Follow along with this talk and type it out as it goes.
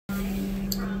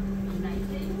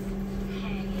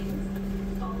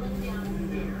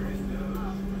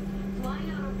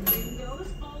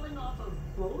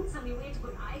quotes. I mean, we have to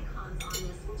put icons on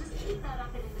this. We'll just keep that up,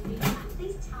 and in the meantime,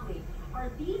 please tell me, are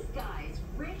these guys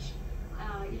rich,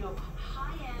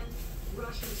 high-end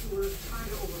Russians who are trying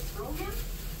to overthrow him,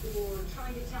 or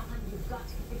trying to tell him you've got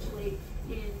to capitulate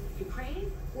in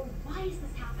Ukraine, or why is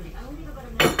this happening? I only have about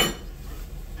a minute.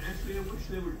 Actually, I wish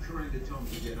they were trying to tell him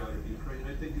to get out of Ukraine.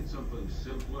 I think it's something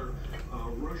simpler.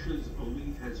 Russia's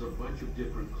elite has a bunch of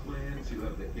different clans. You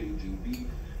have the KGB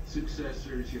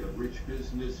successors, you have rich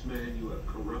businessmen, you have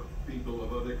corrupt people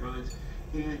of other kinds.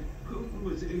 And Putin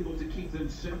was able to keep them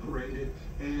separated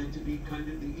and to be kind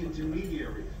of the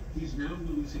intermediary. He's now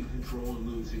losing control and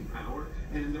losing power,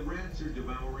 and the rats are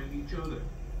devouring each other.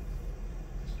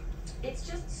 It's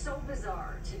just so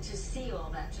bizarre to see all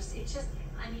that.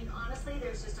 I mean, honestly,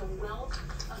 there's just a wealth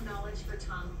of knowledge for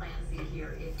Tom Clancy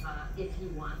here if he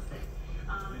wants it.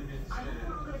 I hope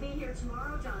we're all going to be here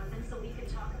tomorrow, Jonathan, so we can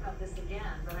talk about this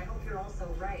again. But I hope you're also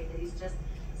right that he's just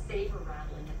saber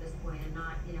rattling at this point and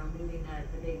not, moving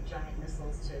the big giant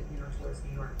missiles to, towards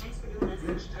New York. Thanks for doing this.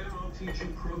 Next time I'll teach you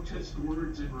protest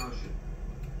words in Russian.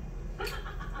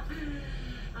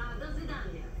 До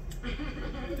свидания.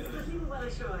 Спасибо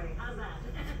большое. How's that?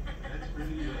 That's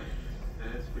pretty good.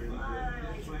 That's pretty good. I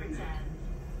like to pretend.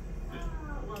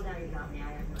 Well, now you got me. I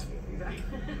have no idea.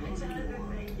 Jonathan,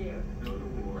 thank you. No to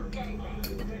war. Okay, thank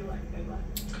you. Good luck. Good luck.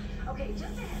 Okay,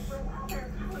 just ahead, for a while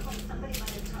there, kind of like somebody might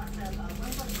have talked about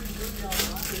 $1.3 billion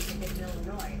lottery ticket in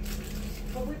Illinois.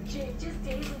 But with just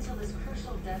days until this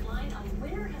crucial deadline, a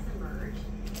winner has emerged.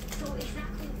 So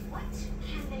exactly what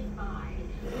can they buy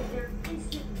with their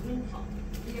instant windfall?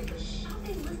 We have the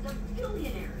shopping list of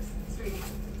billionaires straight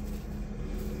ahead.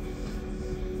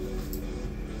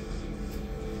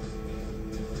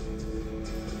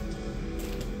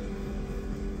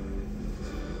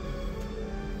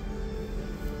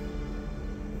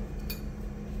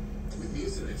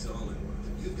 All-in-one,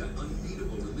 you've got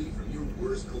unbeatable relief from your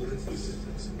worst cold and flu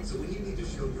symptoms. So when you need to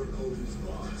show your cold who's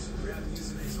boss, grab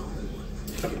Mucinex All-in-One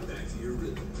and get back to your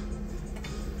rhythm.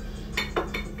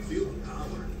 Feel the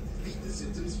power. Beat the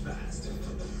symptoms fast.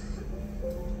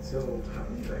 So, how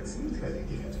many vaccines have you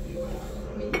given to people?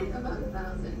 Maybe about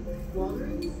 1,000.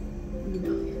 Walgreens,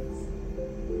 millions.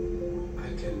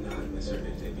 I cannot miss our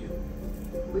new debut.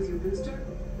 With your booster,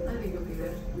 I think you'll be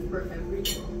good for every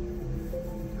call.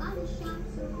 Got a shot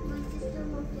so my sister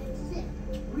won't get sick.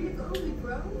 Way to go, big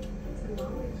bro. So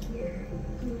while we're here,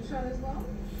 can you shot as well?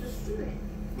 Let's do it.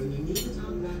 When you need to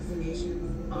talk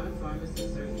vaccinations, our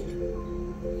pharmacists are here.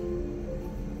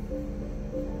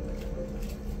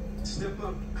 Step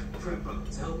up, prep up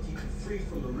to help keep you free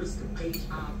from the risk of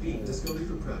HIV. Discovery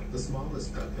for PrEP, the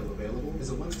smallest PrEP pill available, is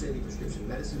a once-daily prescription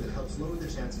medicine that helps lower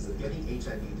the chances of getting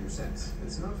HIV through sex.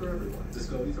 It's not for everyone.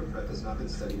 Discovery for PrEP has not been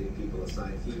studied in people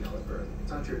assigned female at birth.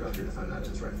 Talk to your doctor to find out if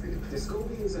it's right for you.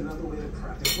 Discovery is another way to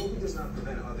PrEP. Discovery does not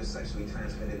prevent other sexually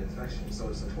transmitted infections, so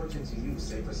it's important to use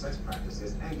safer sex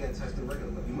practices and get tested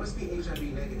regularly. You must be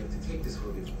HIV negative to take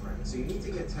Discovery for PrEP, so you need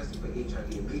to get tested for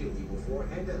HIV immediately before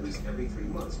and at least every 3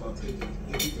 months while taking it.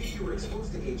 If you think you were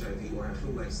exposed to HIV or have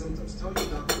flu-like symptoms, tell your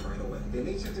doctor right away. They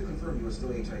may check to confirm you are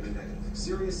still HIV negative.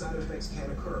 Serious side effects can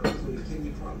occur, including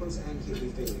kidney problems and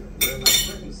kidney failure. Rare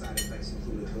life-threatening side effects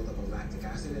include a buildup of lactic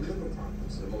acid and liver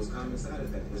problems. The most common side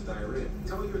effect was diarrhea.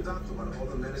 Tell your doctor about all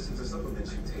the medicines or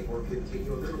supplements you take or kidney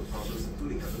or liver problems,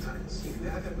 including hepatitis. If you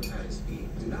have hepatitis B,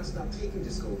 do not stop taking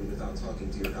Discovery without talking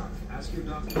to your doctor. Ask your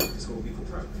doctor if Discovery for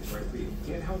PrEP is right for you.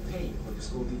 Get help paying for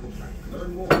Discovery for PrEP.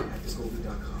 Learn more at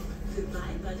Discovery.com.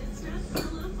 Goodbye budget stress and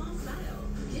a little fall style.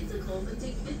 Get to Kohl's and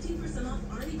take 15% off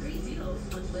already great deals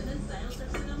on women's style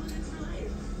strips and goods for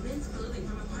life, men's clothing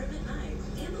from Apartment 9,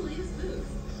 and the latest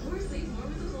boots. Or save more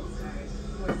with a Kohl's card.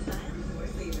 More style, more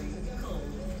savings.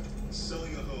 Kohl's.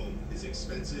 Selling a home is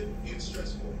expensive and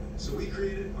stressful, so we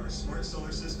created our smart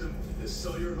seller system to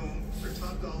sell your home for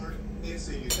top dollar and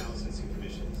save you thousands in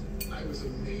commissions. I was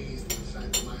amazed at the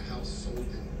fact that my house sold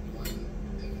in 1 day.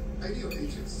 Ideal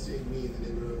agents saved me in the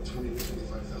neighborhood of $20,000 to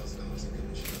 $25,000 in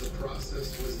commission. The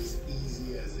process was as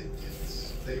easy as it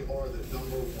gets. They are the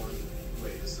 #1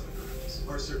 way to sell your house.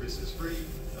 Our service is free,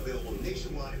 available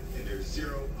nationwide, and there's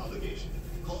zero obligation.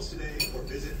 Call us today or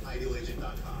visit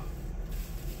idealagent.com.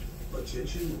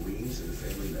 Attention Marines and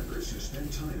family members who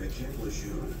spend time at Camp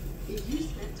Lejeune. If you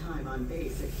spent time on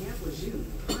base at Camp Lejeune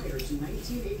prior to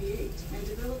 1988 and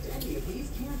developed any of these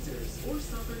cancers or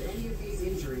suffered any of these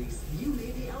injuries, you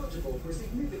may be eligible for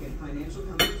significant financial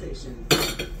compensation.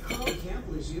 Call Camp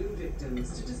Lejeune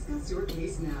victims to discuss your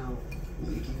case now.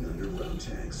 Leaking underground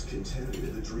tanks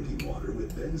contaminated the drinking water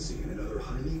with benzene and other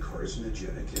highly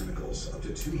carcinogenic chemicals up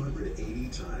to 280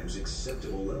 times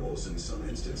acceptable levels in some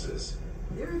instances.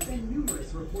 There have been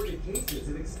numerous reported cases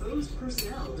of exposed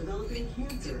personnel developing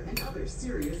cancer and other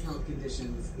serious health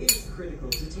conditions. It is critical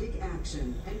to take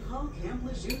action and call Camp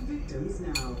Lejeune victims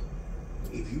now.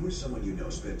 If you or someone you know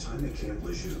spent time at Camp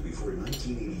Lejeune before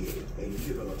 1988 and you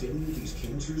developed any of these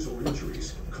cancers or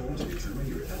injuries, call to determine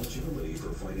your eligibility for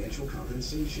financial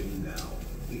compensation now.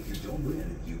 If you don't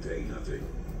win, you pay nothing.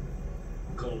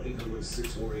 Call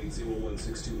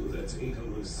 800-648-0162. That's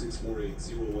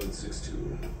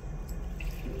 800-648-0162.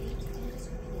 Hate and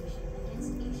discrimination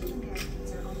against Asian Americans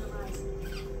are on the rise.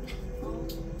 All under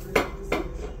the same.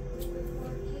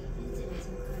 Report hate incidents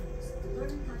and crimes.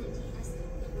 Learn how to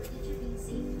de-escalate or intervene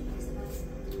safely as a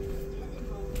bystander. Get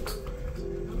involved in movement to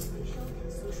promote racial and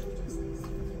social justice.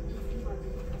 If you are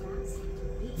being harassed,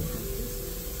 we have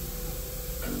resources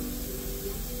to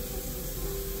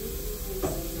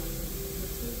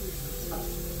help.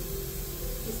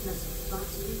 This message brought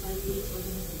to you by these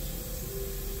organizations.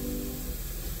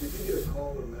 If you get a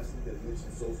call or message that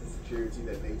mentions Social Security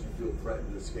that made you feel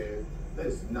threatened or scared, that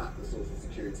is not the Social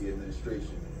Security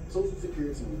Administration. Social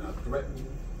Security will not threaten you,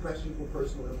 press you for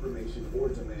personal information, or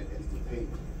demand instant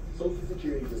payment. Social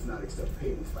Security does not accept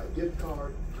payments by gift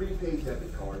card, prepaid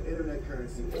debit card, internet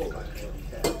currency, or by mailing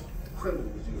cash.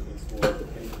 Criminals use these forms of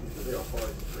payment because they are hard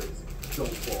to trace.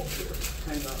 Don't fall for it.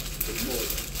 Hang up, ignore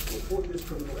them. Report this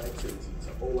criminal activity to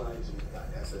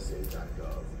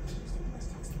oig.ssa.gov.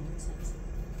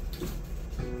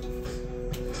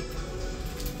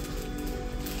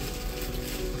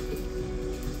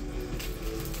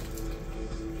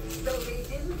 So they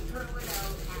didn't throw it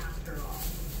out after all.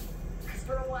 Because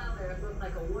for a while there, it looked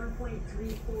like a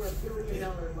 $1.34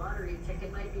 billion lottery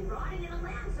ticket might be rotting in a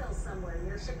landfill somewhere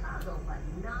near Chicago, but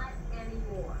not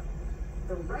anymore.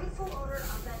 The rightful owner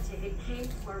of that ticket came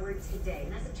forward today,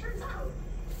 and as it turns out,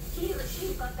 he or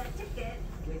she bought that ticket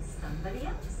with somebody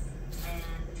else. And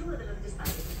the two of them have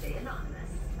decided to stay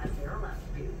anonymous, as they're allowed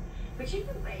to do. But you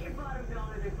can bet your bottom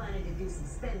dollar they're planning to do some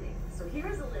spending. So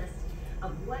here's a list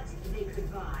of what they could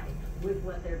buy with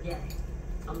what they're getting.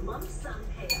 A lump sum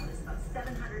payout is about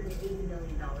 $780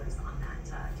 million on that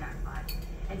jackpot.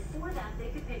 And for that, they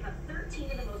could pick up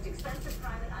 13 of the most expensive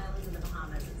private islands in the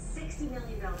Bahamas at $60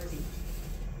 million each.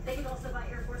 They could also buy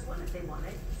Air Force One if they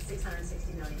wanted,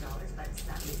 $660 million, but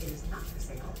sadly it is not for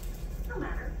sale. No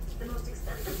matter. The most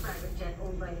expensive private jet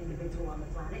owned by an individual on the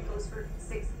planet goes for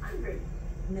 $600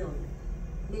 million.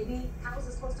 Maybe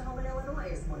houses close to home in Illinois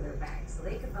is one of their bags, so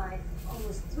they could buy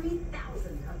almost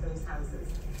 3,000 of those houses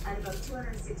at about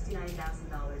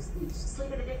 $269,000 each.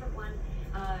 Sleep in a different one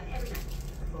every night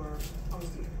for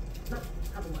almost a year. No, a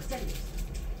couple more, 10 years.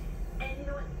 And you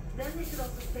know what? Then they could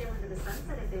also sail into the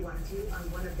sunset if they wanted to on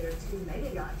one of their 2 mega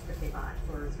yachts that they bought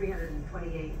for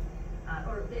 328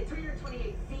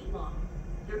 feet long.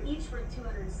 They're each worth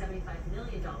 $275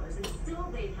 million, and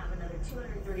still they'd have another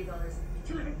 $230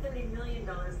 million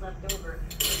left over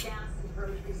for gas and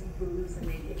groceries and booze and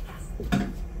maybe a castle.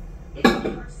 If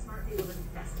they are smart, they will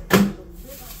invest it. They will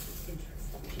live off this interest,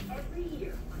 which every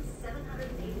year on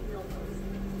 780 bills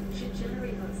should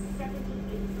generate about $78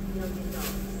 million.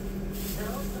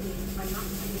 That also means by not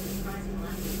paying the surprising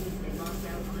last week, they lost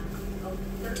out on about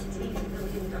 $13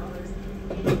 billion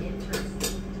in interest,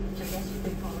 which I guess you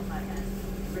could qualify as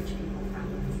rich people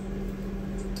problems.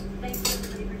 Thanks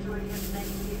everybody for joining us today.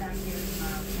 We'll be back here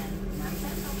tomorrow at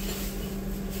 9:10.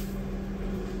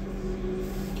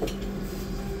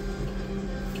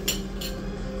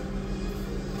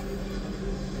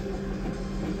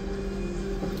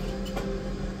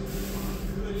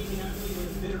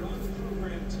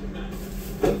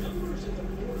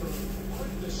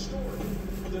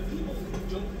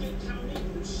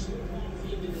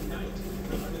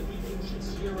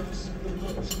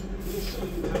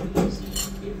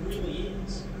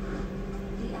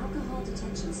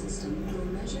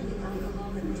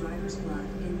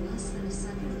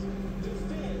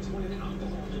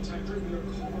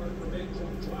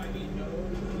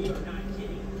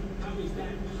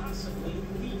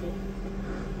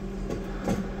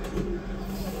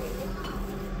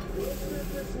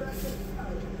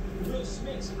 Will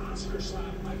Smith's Oscar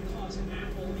slap might cost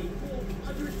Apple a full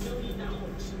 $100 million.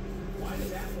 Why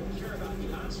does Apple care about the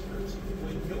Oscars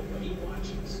when nobody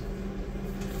watches?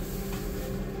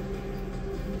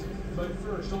 But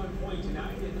first, on point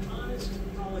tonight, an honest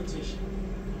politician.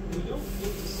 We don't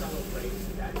get to celebrate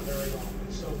that very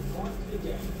often, so mark the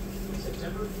day,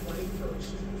 September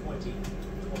 21st,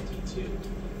 2022.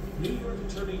 New York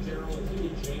Attorney General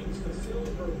Anita James fulfilled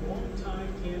her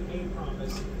longtime campaign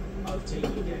promise of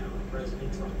taking down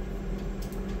President Trump.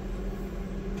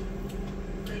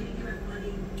 Claiming you have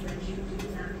money that you do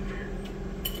not have.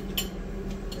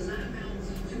 Does that amount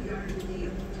to $2 a deal?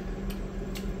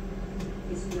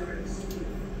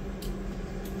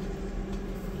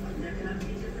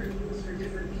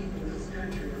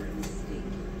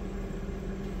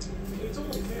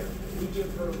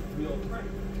 her real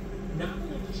credit. Not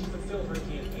only did she fulfill her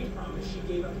campaign promise, she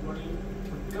gave up running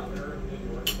for governor of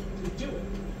New York to do it.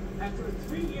 After a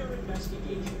 3-year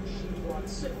investigation, she brought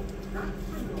civil, not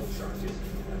criminal charges,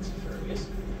 that's curious,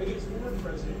 against former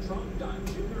President Trump, Don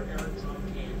Jr., Eric Trump,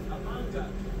 and Ivanka,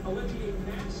 alleging a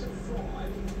massive fraud.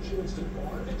 She wants to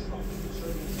bar the Trump from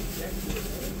serving as executive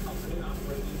of a company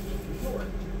operating in New York.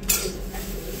 As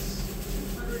evidence,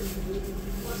 200+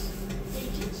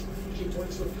 pages, she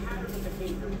points to a pattern of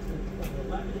behavior between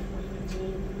 2011 and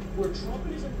 2015, where Trump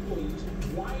and his employees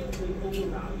wildly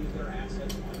overvalued their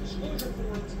assets on disclosure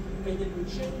forms and then would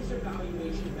change their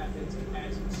valuation methods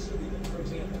as it suited them. For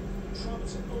example,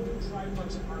 Trump's own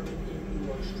triplex apartment in New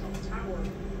York's Trump Tower,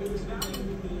 it was valued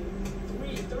to be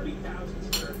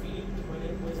 30,000 square feet when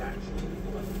it was actually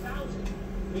 11,000.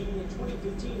 Meaning in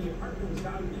 2015, the apartment was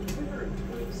valued at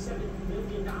 $327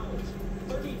 million, $30,000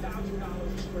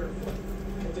 a square foot.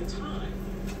 At the time,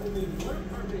 only one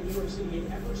apartment in New York City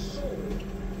had ever sold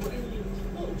for anything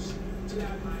close to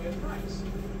that high a price,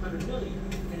 $100 million.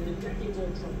 And in the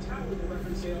decades-old Trump Tower, the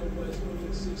record sale was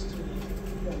only $16.5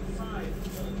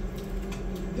 million.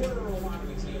 There are a lot of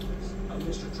examples of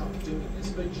Mr. Trump doing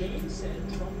this, but James said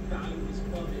Trump valued his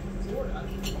club in Florida,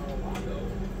 Mar-a-Lago,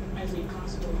 as a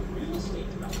possible real estate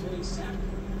development, except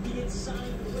he had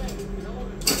signed away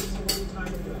development rights a long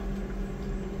time ago.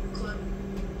 Club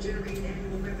generated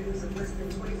annual revenues of less than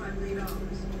 $25 million.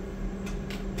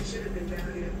 It should have been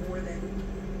valued at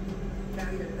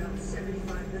about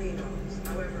 $75 million.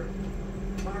 However,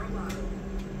 Mar-a-Lago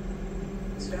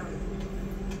is valued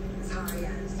as high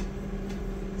as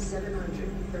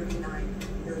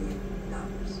 $739 million.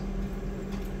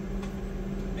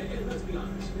 And let's be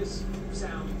honest, this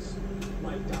sounds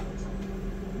like Donald Trump.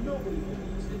 Nobody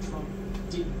believes that Trump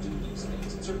didn't do these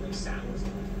things. It certainly sounds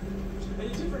like it. At a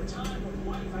different time of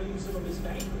life, I knew some of his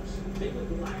bankers. They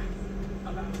would laugh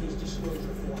about his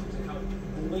disclosure forms and how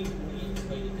blatantly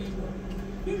inflated they were.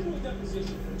 Here's one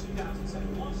deposition from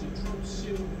 2007 lawsuit. Trump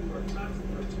sued New York Times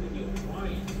reporter Timothy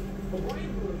O'Brien.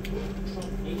 O'Brien wrote a book,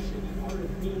 Trump Nation, The Art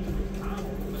of Being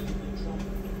McDonald, allegedly Trump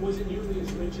wasn't nearly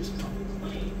as rich as Trump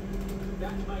claimed.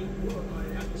 That might work on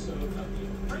an episode of The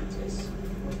Apprentice,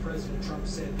 when President Trump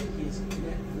said that his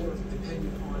net worth depended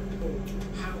on, quote,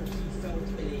 how he felt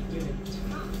at a given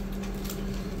time.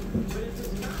 But it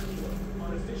does not work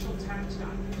on official tax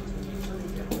documents when the Attorney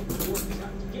General of New York is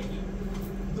out to get you.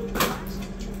 The last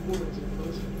few words of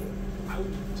most people, out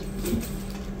to get you.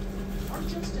 Our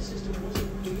justice system wasn't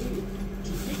created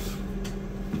to get you.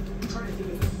 I'm trying to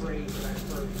think of the phrase that I've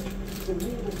heard, the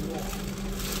rule of law.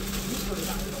 You've heard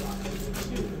about it a lot lately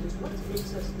too, but it's what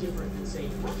makes us different than, say,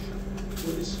 Russia,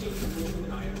 where the state rules with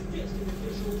an iron fist and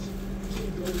officials can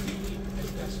go get you, as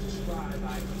best described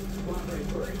by Robert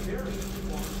Berry,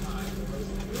 long time the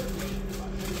most feared man in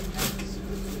Russia, and had the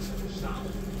secret police under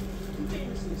Stalin, who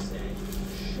famously said,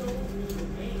 "Show me the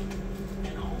name,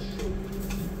 and I'll show you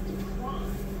the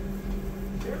crime."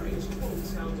 Berry's quote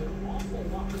sounds an awful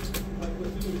lot like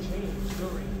what he and James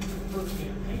during her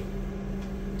campaign.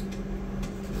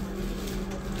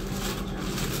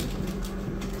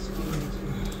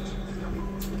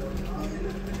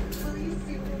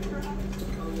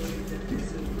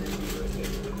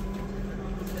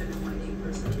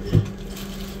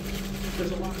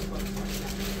 There's a lot of folks like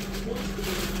that. Once you're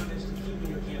being honest and keeping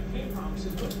your campaign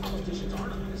promises, most politicians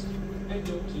aren't honest and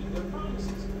don't keep their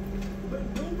promises. But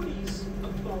nobody's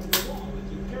above the law. We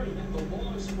keep hearing that the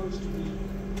law is supposed to be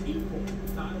equal,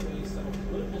 not in ways that are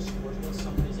political sports when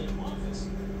someone is in office.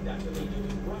 That's what they do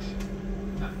in Russia,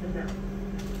 not in America.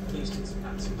 At least it's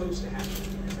not supposed to happen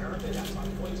in America. That's my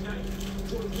point tonight.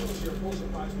 George Mills here, Pulitzer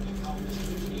Prize-winning columnist,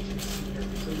 News Nation senior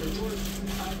contributor. George,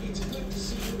 it's good to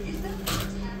see you. Is that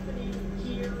what's happening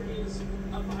here? Is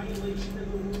a violation of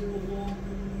the rule of law?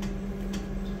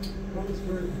 Well, it's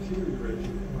very peculiar, as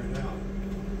you point out.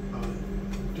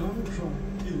 Donald Trump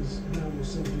is now the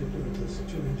subject of this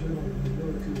Attorney General of New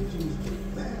York, who has used the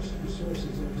vast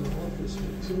resources of her office to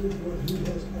prove what he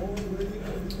has already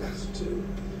confessed to.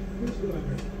 Here's what I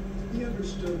mean. He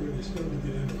understood when he started to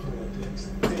get into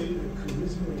politics, A, the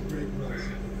charisma of great wealth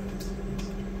in the United States,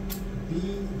 B,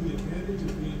 the advantage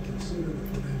of being considered a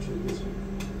financial wizard,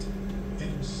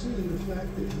 and C, the fact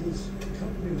that his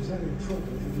company was having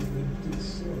trouble, he had been through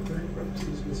 4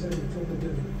 bankruptcies, was having trouble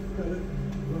getting credit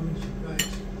and loans from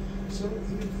banks. So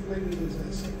he inflated his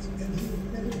assets, and he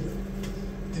admitted it.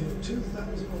 In a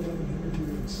 2011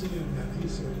 interview on CNN, he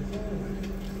said the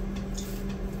following: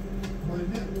 "My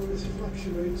net worth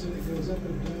fluctuates and it goes up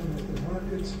and down with the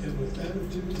markets and with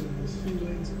attitudes and with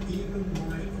feelings, even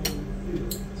my own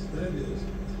feelings." That is,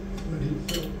 when he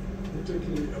felt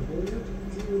particularly ebullient,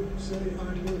 he would say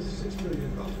I'm worth $6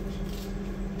 billion.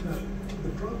 Now, the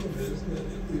problem is that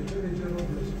the Attorney General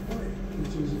has a point,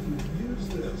 which is if you use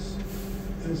this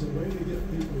as a way to get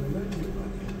people to lend you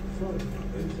money, fraud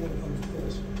money, on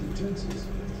false pretenses,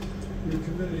 you're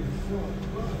committing fraud.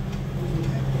 But you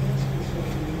have to ask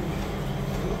yourself,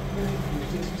 what bank is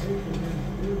just taking in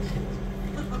bullshit?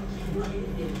 Right,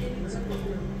 and it's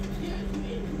clear. Yeah,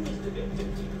 and who is the victim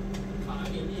here?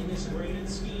 In this grand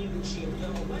scheme that she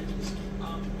alleges,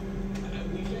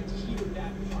 we've yet to hear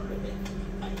that part of it.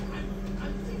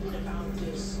 I'm thinking about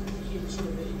this in sort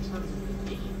of in terms of the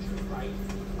danger, right?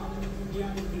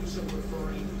 Gavin Newsom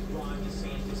referring Ron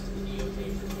DeSantis to the DOJ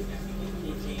for kidnapping,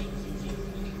 Letitia James using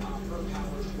her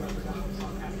powers to represent Donald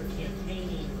Trump after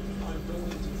campaigning on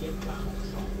going to get Donald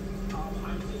Trump.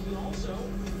 I'm thinking also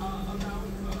about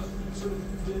sort of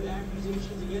the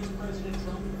accusations against President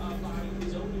Trump by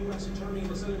his own U.S. attorney in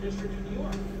the Southern District of New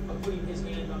York of putting his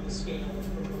hand on the scale of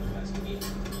criminal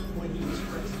investigation when he was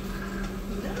president.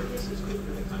 None of this is good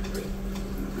for the country.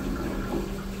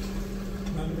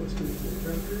 None of it's good for the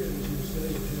country, and as you say,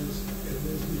 it has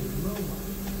the aroma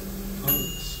of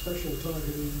special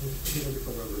targeting with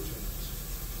political overtones.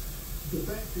 The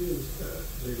fact is,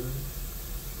 Leland,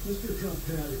 Mr. Trump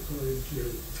had, according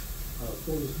to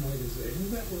Forbes magazine, a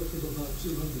net worth of about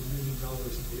 $200 million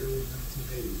in the early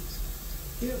 1980s.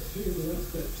 If he had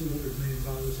left that $200 million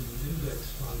in an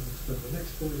index fund and spent the next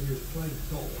 40 years playing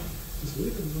golf, just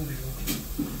leaving the money on,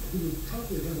 he would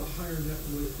probably have a higher net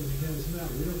worth than he has now.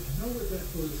 We don't know what that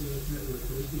net worth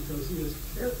is because he has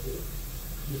carefully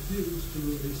refused to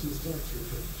release his tax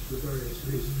returns for various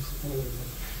reasons, all of them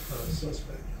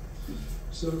suspect.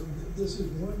 So this is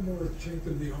one more chink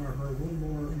in the armor, one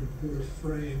more bit of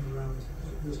frame around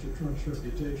Mr. Trump's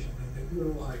reputation, and it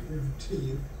will, I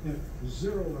guarantee you, have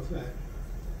zero effect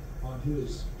on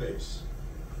his base.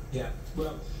 Yeah,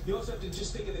 well, you also have to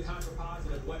just think of the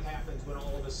contrapositive. What happens when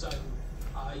all of a sudden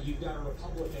you've got a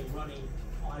Republican running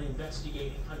on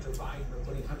investigating Hunter Biden or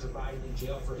putting Hunter Biden in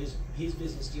jail for his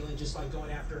business dealing, just like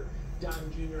going after Don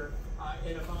Jr.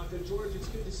 And Ivanka. George, it's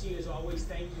good to see you as always.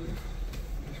 Thank you.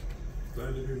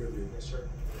 Glad to be with you. Yes, sir.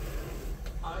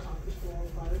 Office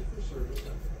qualified for service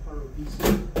are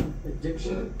obesity,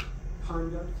 addiction,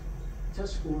 conduct,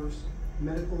 test scores,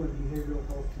 medical and behavioral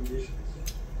health conditions.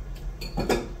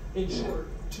 In short,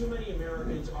 too many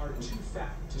Americans are too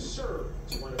fat to serve.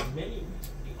 It's one of many reasons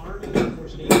the Army, of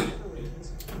course, Navy, and the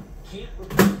Marines can't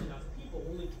recruit enough people.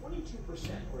 Only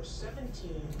 22%, or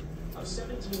 17 of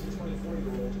 17 to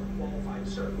 24-year-olds are qualified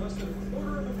to serve. Less than a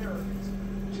quarter of Americans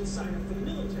can sign up for the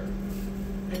military.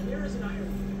 And there is an irony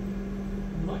here.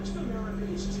 Much of America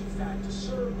is too fat to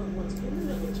serve, but once in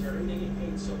the military, they get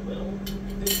paid so little,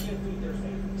 they can't feed their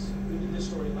families. We did this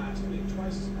story last week,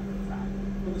 twice as a matter of fact.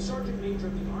 When the Sergeant Major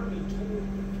of the Army told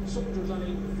soldiers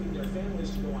unable to feed their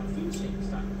families to go on food stamps,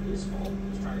 it's not his fault, he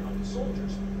was trying to help the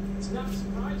soldiers. It's not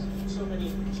surprising so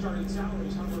many starting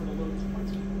salaries hover below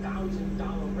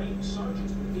 $20,000 range.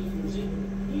 Sergeants with 8 years in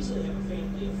easily have a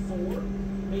family of 4,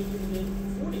 making the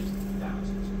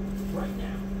mid-40,000s. Right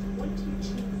now,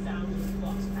 22,000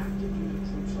 plus active duty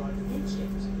troops are on food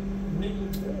stamps. Many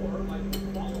more likely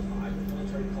qualify, but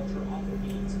military culture often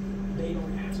means they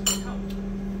don't ask for help.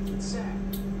 It's sad.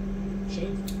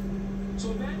 Shameful. So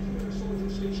imagine you're a soldier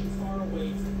stationed far away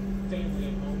from family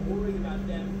and home, worried about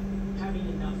them having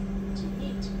enough to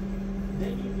eat.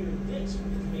 Then you hear this from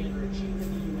the Commander-in-Chief of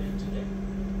the UN today.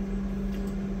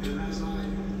 And as I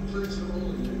pledge to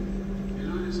all of you, the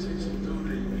United States will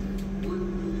donate $1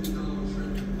 billion for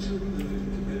every $2 billion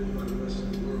committed by the rest of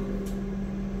the world.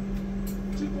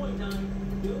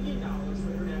 $2.9 billion for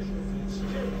international food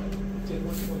security. Take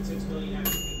 $1.6 billion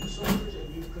active duty soldiers, and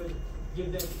you could give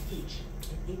them each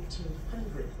an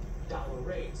 $1,800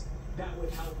 raise. That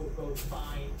would help with both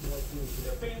buying more food for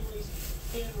their families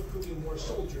and recruiting more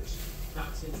soldiers.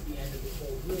 Not since the end of the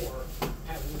Cold War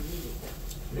have we needed them.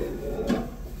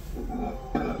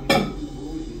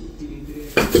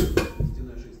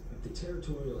 If the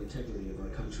territorial integrity of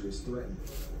our country is threatened,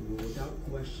 we will without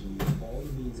question use all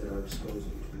the means at our disposal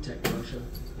to protect Russia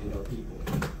and our people.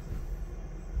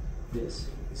 This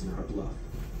is not a bluff.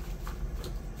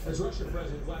 As Russian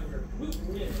President Vladimir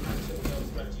Putin announced that he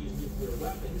threat to use nuclear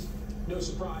weapons, no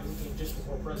surprise, it came just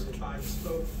before President Biden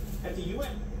spoke at the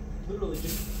UN, literally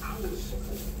just hours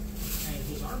before. And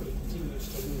his army continues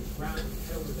to lose ground. And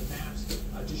head over the maps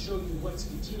to show you what's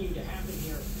continued to happen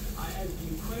here as the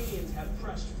Ukrainians have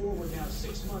pressed forward now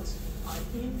 6 months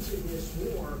into this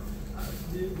war.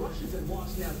 The Russians have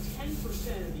lost now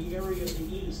 10% of the area of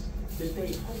the east that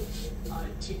they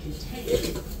hoped to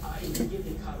contain and begin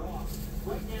to cut off.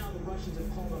 Right now, the Russians have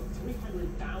called up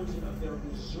 300,000 of their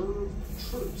reserve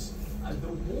troops.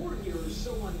 The war here is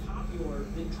so unpopular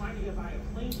that trying to get by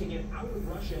a plane ticket out of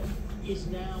Russia is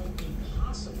now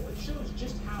impossible. It shows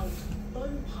just how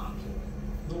unpopular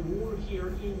the war here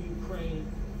in Ukraine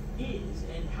is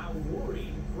and how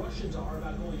worried Russians are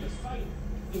about going to fight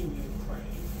in Ukraine.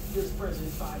 Here's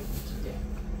President Biden today.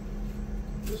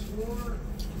 This war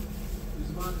is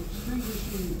about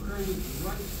extinguishing Ukraine's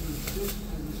right to exist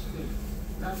as a state.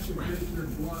 That should make your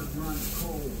blood run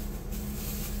cold.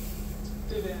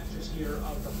 David Astor's here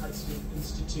of the Hudson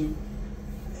Institute.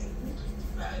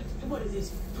 What is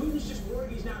this? Putin's just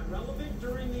worried he's not relevant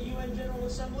during the UN General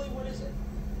Assembly? What is it?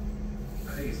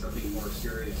 I think it's something more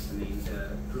serious. I mean,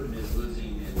 Putin is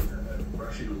losing, and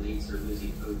Russian elites are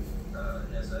losing Putin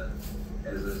as a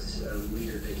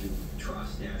leader they can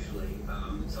trust. Actually,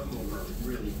 some of them are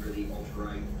really, really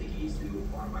ultra-right, thinking he's going to move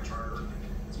far much harder.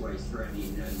 That's why he's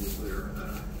threatening nuclear,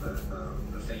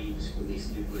 a famed release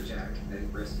nuclear attack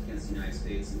against the United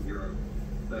States and Europe.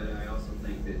 But I also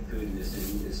think that Putin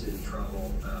is in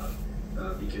trouble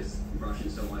because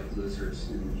Russians don't like losers,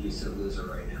 and he's a loser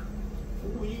right now.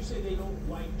 When you say they don't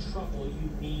like trouble, you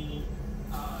mean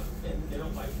and they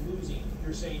don't like losing.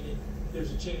 You're saying that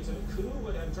there's a chance of a coup?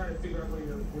 What I'm trying to figure out where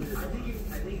you're going.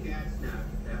 I think that's not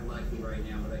that likely right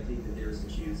now, but I think that there's a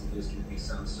chance that there's going to be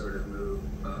some sort of move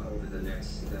over the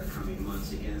next coming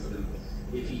months against them.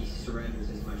 If he surrenders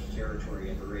as much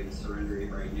territory at the rate he's surrendering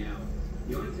right now,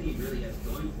 the only thing he really has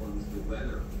going for him is the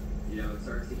weather. You know, it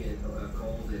starts to get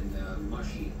cold and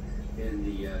mushy in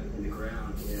the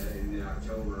ground in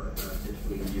mid-October,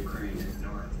 typically in Ukraine and the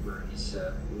north, where he's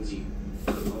losing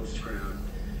the most ground.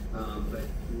 But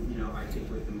you know, I think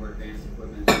with the more advanced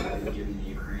equipment that they're giving the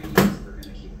Ukrainians, they're going to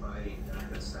keep fighting. They're not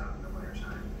going to stop in the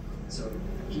wintertime. So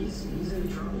he's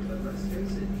in trouble. But let's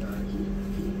face it,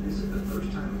 this is the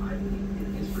first time I believe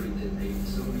in history that a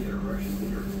Soviet or Russian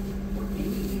leader or any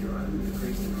leader other than the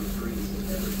crazy North Koreans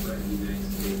has ever threatened the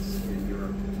United States and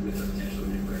Europe with a potential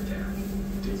nuclear attack.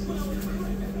 Well,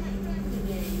 back in the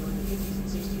day, in the 50s and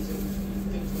 60s,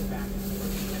 things went back and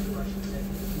forth. And the Russians said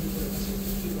nuclear missiles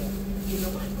to Cuba. You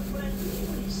know what? But I think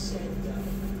what he said, though,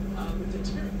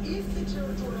 if the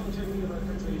territorial integrity of our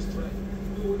country is threatened,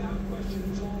 we will without question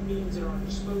use all means at our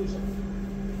disposal.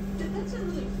 That's not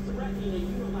really threatening a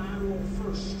unilateral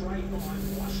first strike on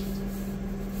Washington.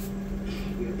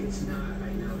 It's not.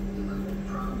 I know. The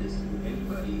problem is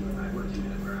anybody. I worked in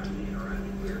the ground and around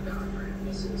nuclear doctrine,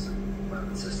 missiles, and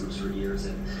weapon systems for years,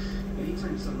 and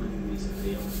anytime someone makes a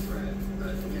veiled threat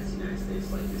against the United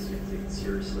States like this, you have to take it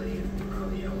seriously and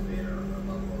probably elevate our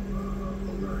level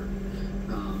of alert.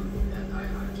 And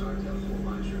I've talked to a whole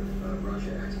bunch of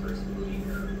Russia experts, including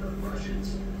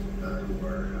Russians who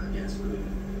are against Putin,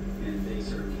 and they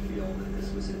certainly feel that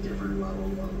this was a different level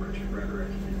of rhetoric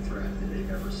and threat than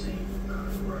they've ever seen a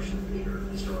Russian leader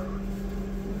historically.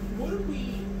 What do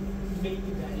we make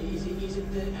of that? Is it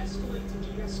the escalate to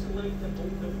de-escalate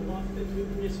the bluff that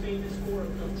Putin is famous for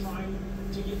of trying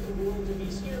to get the world to be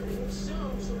scared? And if so,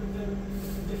 sort of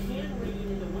the hand-wringing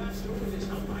in the West over this,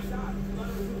 oh my God,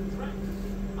 Vladimir Putin threatened.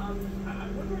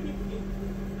 I'm wondering if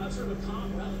sort of a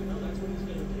calm, well, you know, that's what he's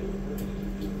going to do. We're going to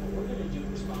keep doing what we're going to do.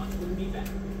 Response wouldn't be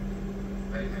better.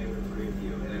 I would agree with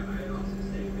you, and I also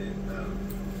say that,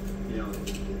 you know,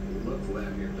 look,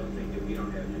 Vladimir, don't think that we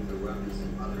don't have nuclear weapons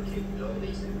and other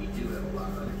capabilities, and we do have a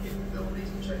lot of other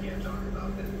capabilities, which I can't talk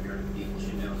about, but the American people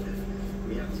should know that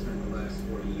we haven't spent the last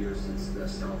 40 years since the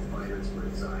stealth fighters were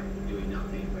designed doing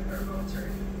nothing with our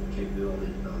military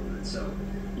capability development. So,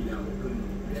 you know,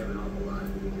 we have an awful lot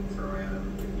that we can throw at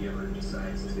him if he ever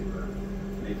decides to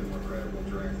make a more credible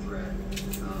direct threat.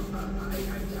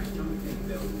 I don't think,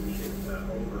 though, we should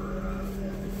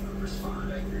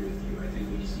respond. I agree with you. I think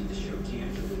we just need to show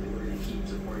tangibly that we're going to keep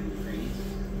supporting the Ukrainians.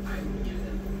 I would give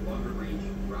them longer range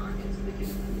rockets that can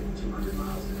get 200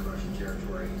 miles into Russian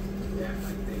territory. That,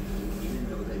 I think, even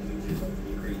though they use it, the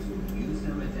Ukrainians will use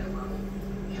them at that level.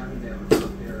 Having them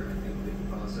out there, I think, would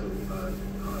also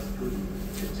cause Putin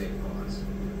to take pause.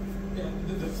 Yeah,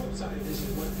 the flip side of this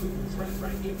is what Putin threatened,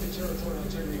 right? If the territorial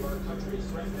integrity of our country is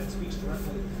threatened, that speaks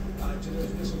directly to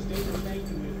those missiles. David, thank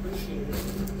you. We appreciate it.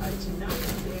 Tonight,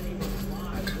 Dan Abrams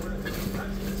Live, one of the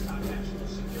president's top national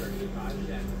security advisors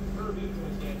at Kirby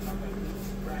joins Dan talking about Putin's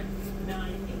threat.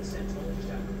 9 Central, just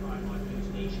after 5 on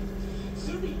News Nation.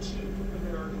 32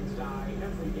 Americans die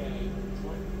every day in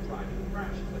driving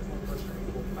crashes. That's one person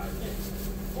every 45 minutes.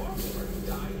 Far more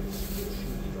die in school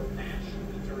shootings or mass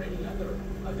shootings or any other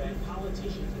event.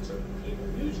 Politicians and certain cable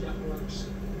news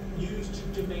networks used to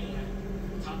demand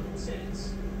common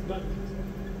sense gun control.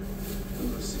 The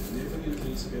most significant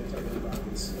piece of anti-gun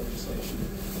violence legislation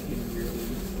in nearly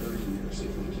 30 years.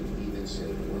 If we can even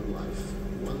save one life,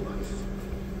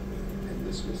 and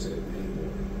this will save many more,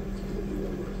 it will be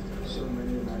well worth it. So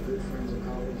many of my good friends and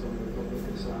colleagues on the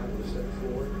Republican side will step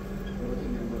forward,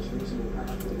 looking at the most reasonable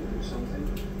pathway to do something.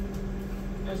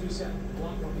 As we said, a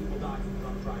lot more people die from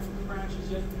drunk driving crashes,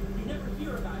 yet you never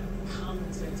hear about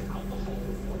common sense alcohol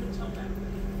reform until now.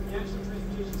 The National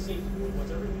Transportation Safety Board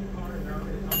wants every new car in America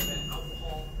to come with an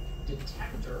alcohol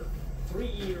detector. 3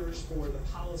 years for the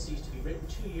policies to be written,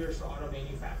 2 years for auto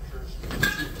manufacturers to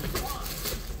comply.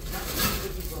 Not just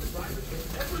looking for drivers, but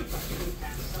everybody would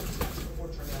pass some test before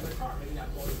turning on their car. Maybe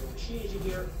not going to a machine as you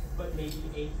hear, but maybe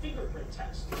a fingerprint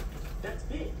test. That's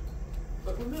big.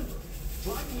 But remember,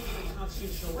 driving is a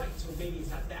constitutional right, so maybe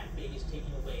it's not that big as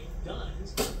taking away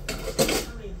guns.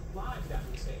 How many lives that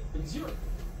would save? But zero.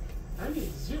 I mean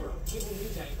zero. Cable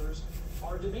news anchors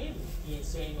are demanding. Ian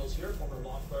Samuels here, former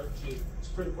law clerk to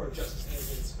Supreme Court Justice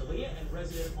Antonin Scalia and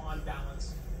resident on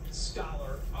balance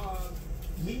scholar.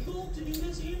 Legal to do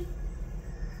this, Ian?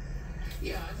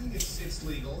 Yeah, I think it's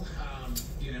legal,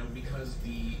 because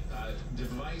the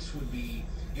device would be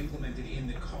implemented in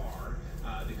the car.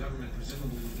 The government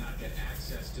presumably would not get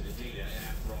access to the data, and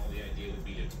after all, the idea would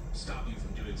be to stop you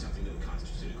from doing something that would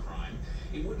constitute a crime.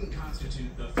 It wouldn't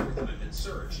constitute a Fourth Amendment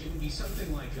search. It would be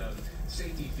something like a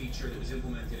safety feature that was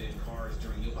implemented in cars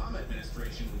during the Obama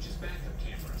administration, which is backup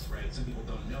cameras, right? Some people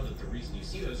don't know that the reason you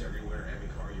see those everywhere, every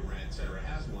car you rent, etc.,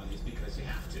 has one, is because you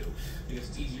have to. Because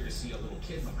it's easier to see a little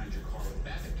kid behind your car with a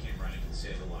backup camera, and it can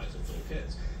save the lives of little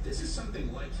kids. This is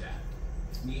something like that.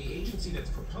 The agency that's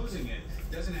proposing it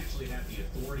doesn't actually have the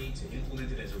authority to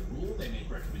implement it as a rule. They make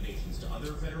recommendations to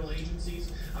other federal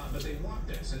agencies, but they want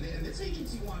this. And this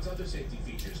agency wants other safety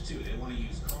features, too. They want to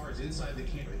use cars inside the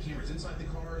cameras inside the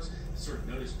cars to sort of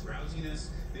notice drowsiness.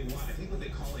 They want, I think, what they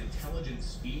call intelligent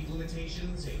speed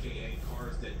limitations, aka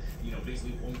cars that,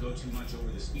 basically won't go too much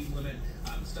over the speed limit,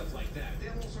 stuff like that. They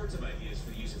have all sorts of ideas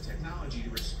for the use of technology to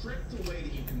restrict the way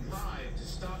that you can drive to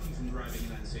stop you from driving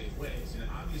in unsafe ways. And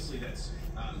obviously that's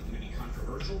going to be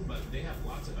controversial, but they have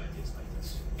lots of ideas like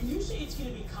this. You say it's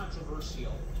going to be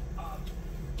controversial,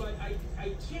 but I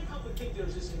can't help but think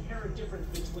there's this inherent difference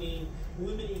between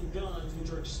limiting guns,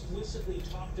 which are explicitly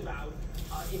talked about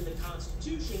in the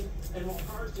Constitution, and while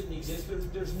cars didn't exist,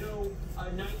 there's no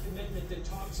Ninth Amendment that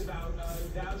talks about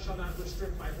thou shalt not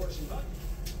restrict my horse and buggy.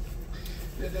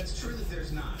 That's true that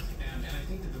there's not, and I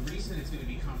think that the reason it's going to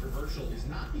be controversial is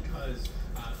not because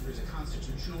there's a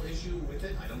constitutional issue with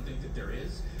it. I don't think that there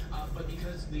is, but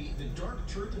because the dark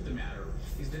truth of the matter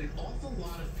is that an awful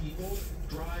lot of people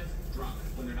drive drunk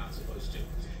when they're not supposed to.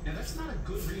 Now, that's not a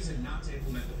good reason not to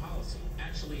implement the policy.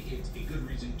 Actually, it's a good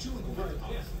reason to implement the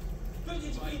policy. Yeah. But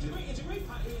it's a great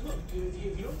look,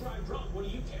 if you don't drive drunk, what do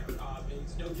you care?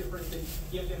 It's no different than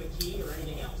you have to have a key or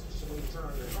anything else. So when you turn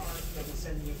on your car, it doesn't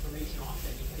send the information off to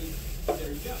anybody.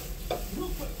 There you go. Real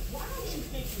quick, why don't you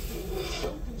think these people who are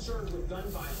so concerned with gun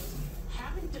violence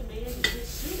haven't demanded this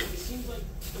sooner? It seems like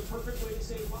the perfect way to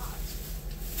save lives.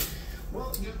 Well,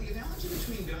 the analogy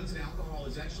between guns and alcohol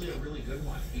is actually a really good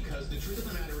one, because the truth of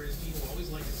the matter is people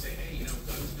always like to say, hey,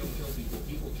 guns don't kill people,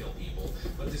 people kill people.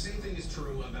 But the same thing is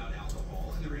true about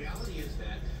alcohol, and the reality is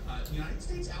that the United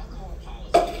States alcohol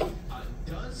policy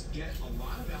does get a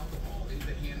lot of alcohol into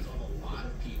the hands of a lot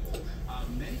of people,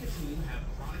 many of whom have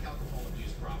chronic alcohol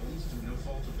abuse problems through no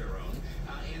fault of their own,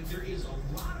 and there is a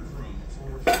lot of room for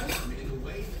reform in the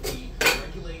way that we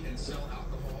regulate and sell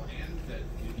alcohol, and that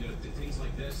things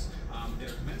like this that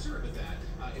are commensurate with that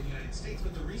in the United States.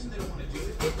 But the reason they don't want to do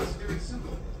it is very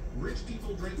simple. Rich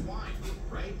people drink wine,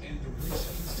 right? And the rich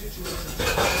constituents of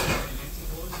Nancy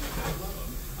Pelosi, I love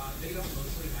them, they don't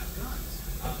mostly have guns.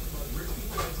 But rich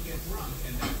people like to get drunk,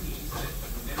 and that means that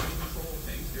when they're in control of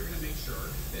things, they're going to make sure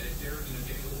that if they're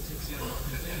getting a little tipsy on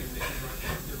a thing, they can drive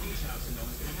back to their beach house and no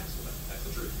one's going to hassle them. That's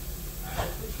the truth. I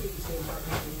appreciate you saying Mark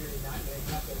having here tonight.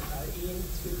 Ian,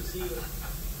 it's good to see you.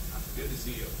 Good to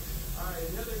see you. All right,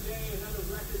 another day, another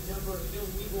record number of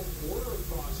illegal border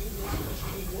crossings. Why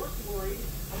should we be more worried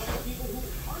about the people who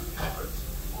aren't caught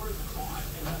or caught?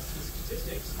 And that's the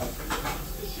statistics.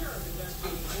 The sheriff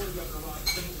investigating former Governor Ron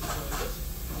DeSantis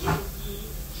will he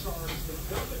charge the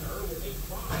governor with a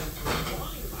crime for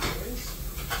line violence.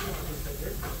 You want to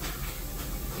figure.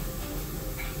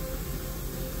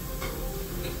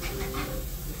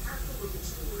 You have to look at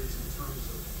stories in terms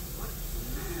of what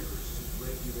matters to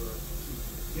regular people.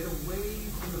 Get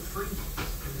away from the fringes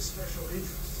and the special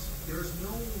interests. There is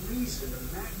no reason to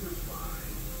magnify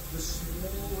the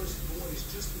smallest voice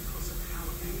just because of how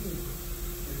angry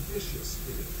and vicious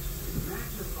it is.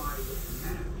 with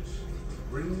maps,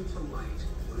 bringing to light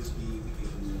what is being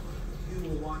ignored. You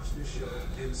will watch the show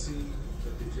and see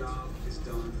that the job is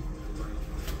done the right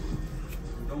way.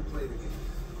 Don't play the game.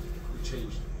 We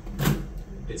changed it.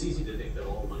 It's easy to think that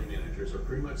all money managers are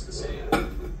pretty much the same,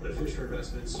 but at Fisher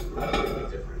Investments, we're completely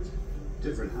different.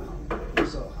 Different how? You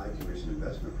sell high commission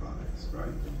investment products,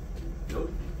 right? Nope.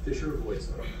 Fisher avoids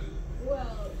them.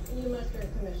 Well, you must earn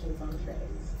commissions on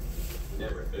trades.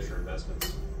 Never at Fisher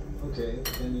Investments. Okay,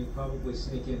 then you probably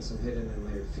sneak in some hidden and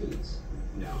layered fees.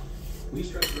 No. We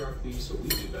structure our fees so we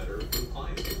do better when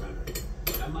clients do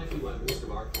better. That might be why most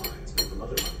of our clients come from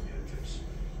other money managers.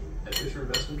 At Fisher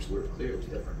Investments, we're clearly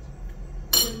different.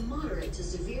 When moderate to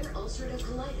severe ulcerative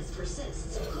colitis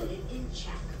persists, put it in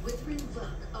check with Rinvoq,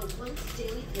 a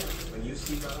once-daily pill. When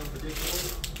UC got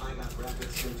unpredictable, I got rapid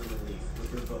symptom relief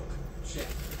with Rinvoq. Check.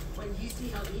 When you see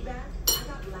how me back, I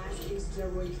got lasting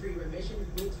steroid-free remission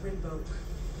with Rinvoq.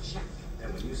 Check.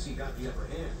 And when UC got the upper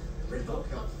hand, Rinvoq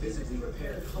helped physically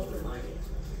repair the colon lining.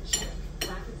 Check.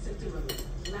 Rapid symptom relief,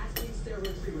 lasting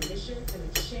steroid-free remission, and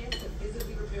a chance to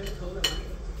physically repair the colon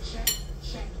lining. Check,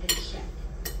 check, and check.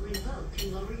 Rinvoq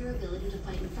can lower your ability to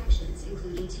fight infections,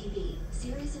 including TB,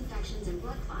 serious infections and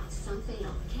blood clots, some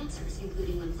fatal, cancers,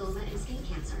 including lymphoma and skin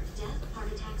cancer, death,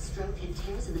 heart attack, stroke, and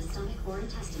tears in the stomach or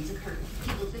intestines occur.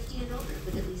 People 50 and older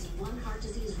with at least one heart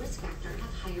disease risk factor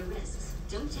have higher risks.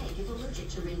 Don't take if allergic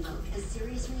to Rinvoq, as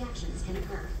serious reactions can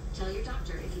occur. Tell your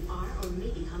doctor if you are or may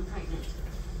become pregnant.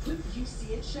 Put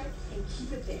UC in check and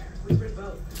keep it there with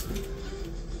Rinvoq.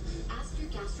 Ask your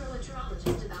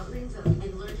gastroenterologist about Rinvoq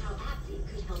and learn how AbbVie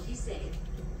could help you save.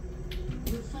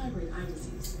 With thyroid eye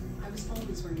disease, I was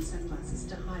always wearing sunglasses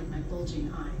to hide my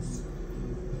bulging eyes.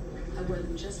 I wore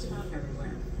them just about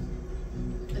everywhere.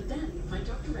 But then, my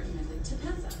doctor recommended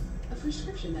Tepezza, a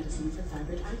prescription medicine for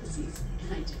thyroid eye disease,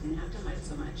 and I didn't have to hide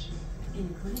so much. In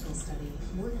a clinical study,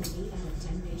 more than 8 out of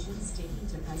 10 patients taking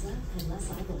Tepezza had less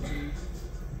eye bulging,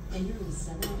 and nearly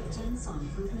 7 out of 10 saw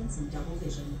improvements in double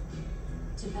vision.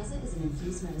 Tepezza is an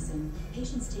infused medicine.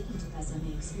 Patients taking Tepezza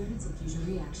may experience infusion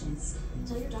reactions.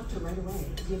 Tell your doctor right away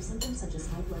if you have symptoms such as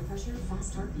high blood pressure,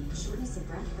 fast heartbeat, shortness of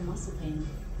breath, or muscle pain.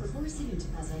 Before receiving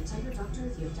Tepezza, tell your doctor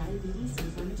if you have diabetes,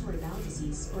 inflammatory bowel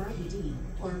disease, or IBD,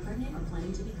 or are pregnant or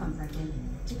planning to become pregnant.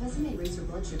 Tepezza may raise your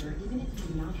blood sugar even if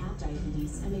you do not have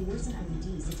diabetes, and may worsen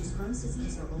IBD such as Crohn's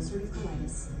disease or ulcerative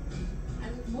colitis. I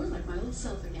look more like my old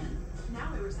self again.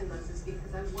 Now I wear sunglasses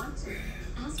because I want to.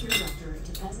 Ask your doctor if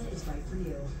Tepezza is right for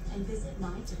you, and visit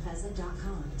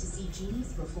mytepezza.com to see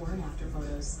Jeannie's before and after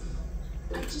photos.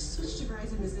 I just switched to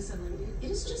Verizon Business Unlimited.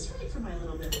 It is just right for my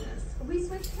little business. We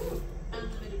switched too.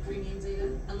 Unlimited premium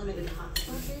data, unlimited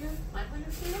hotspot data. My point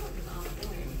of sale is on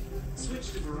point.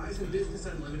 Switch to Verizon Business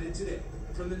Unlimited today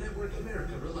from the network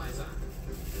America relies on.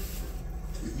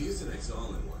 With Mucinex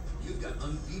All-in-One, you've got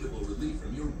unbeatable relief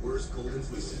from your worst cold and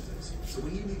flu symptoms. So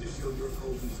when you need to show your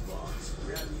cold who's boss,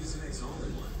 grab Mucinex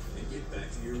All-in-One and get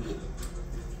back to your rhythm.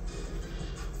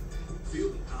 Feel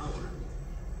the power.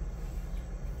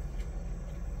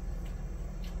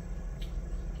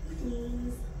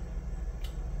 Please.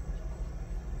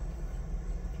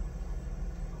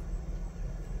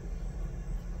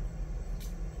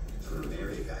 For a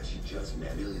married guy she just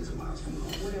met millions of miles from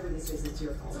home. Whatever this is, it's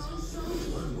your fault.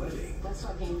 One wedding. Let's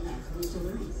talk game plan. Who's still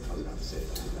learning? I was about to say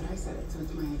that. But I said it, so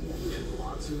it's my idea. And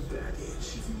lots of baggage.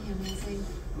 Isn't he amazing?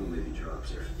 Well, maybe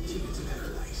drops her. Ticket to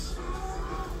paradise.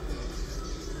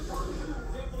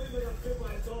 Can't believe they got bit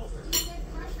by a dolphin.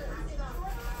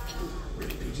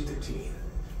 Rated PG-13.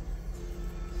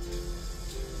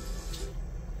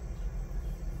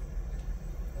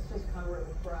 Let's just cover it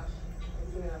with brush.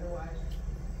 Anything otherwise.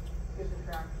 Get the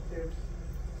tractor too.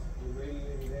 The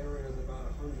radiated area is about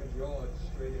 100 yards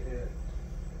straight ahead.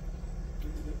 You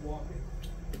can just walk it.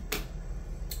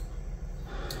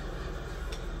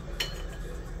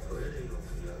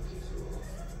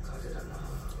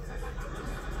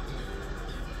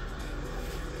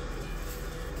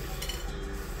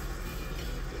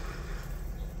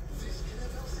 This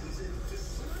NFL season, the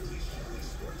Slimy Shiny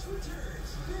Sports returns.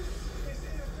 It's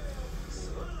NFL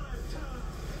Slime Time.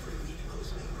 Every week,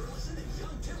 host Nate Burleson and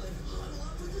Young Dylan huddle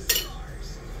up with the stars.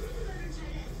 Who's the better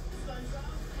tight end?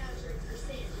 SpongeBob, Patrick, or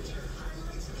Sandy? Turn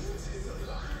highlights into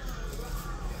live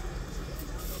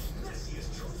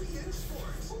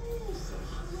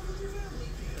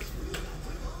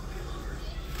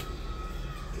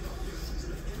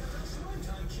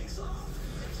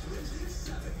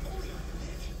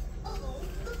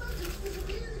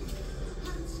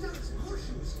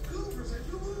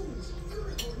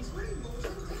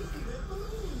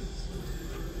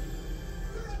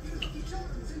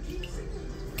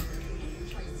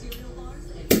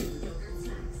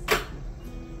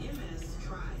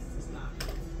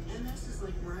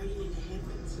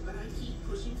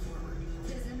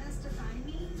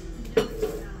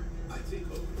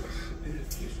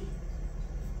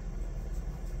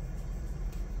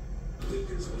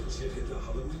ticket to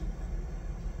Halloween?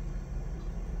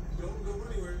 Don't go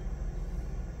anywhere.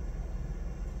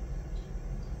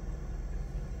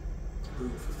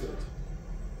 Food fulfilled.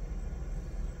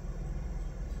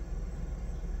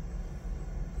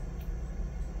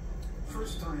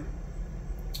 First time.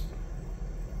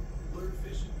 Blurred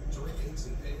vision, joint aches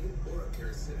and pain, or a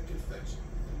parasitic infection.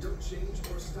 Don't change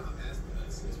or stop asthma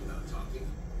medicines without talking.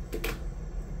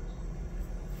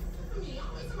 I mean,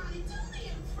 always somebody do the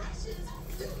impressions.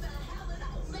 Do the hell and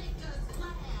don't make us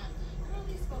laugh. Girl,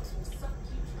 these folks will suck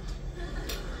you dry.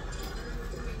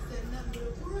 You ain't said nothing but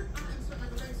a word. I'm sweating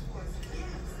like a racehorse.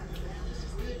 Yes.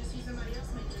 It's good to see somebody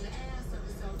else making an ass of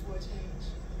herself for a change.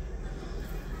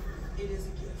 It is a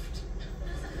gift.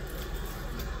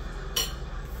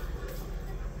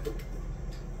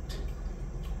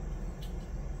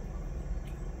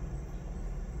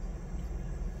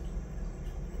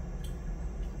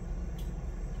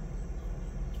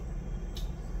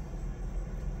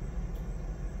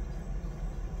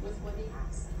 With what he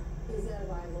asked. Is that a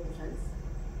viable defense?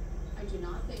 I do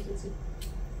not think it's a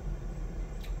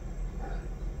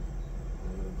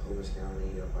I'm in Clovis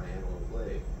County by Animal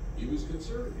Plague. He was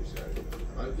concerned, he said,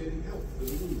 about getting help for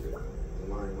the wounded. The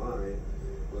line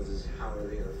was how are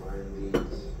they going to find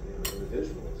these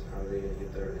individuals? How are they going to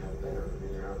get there and help them? I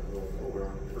mean, they're out in the middle of nowhere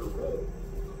on a dirt road.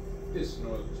 This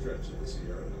northern stretch of the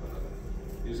Sierra Nevada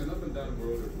is an up-and-down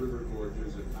road of river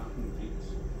gorges and mountain peaks,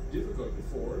 difficult to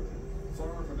ford,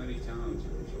 far from any towns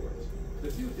or resorts.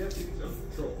 The few deputies on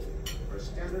patrol are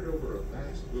scattered over a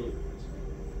vast wilderness,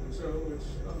 and so it's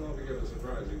not altogether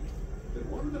surprising that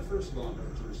one of the first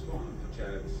lawmen to respond to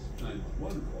Chad's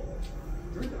 911 call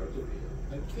turned out to be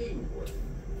a game warden.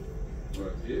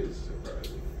 What is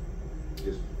surprising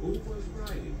is who was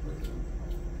riding with him.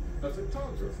 A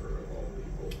photographer of all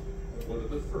people, one of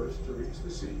the first to reach the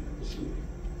scene of the shooting.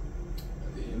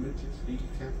 And the images he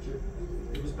captured,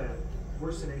 It was bad.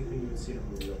 Worse than anything you would see in a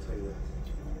movie, I'll tell you that.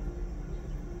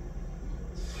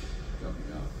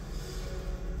 coming up.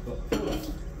 The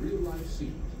first real-life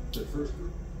scene, the first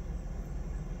one.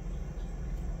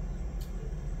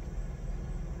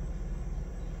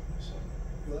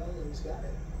 Well, he's got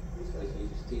it.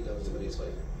 He knows what he's like.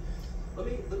 Let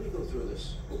me go through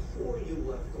this. Before you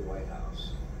left the White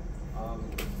House,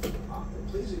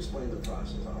 please explain the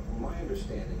process. From my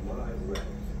understanding, what I've read,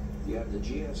 you have the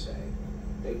GSA.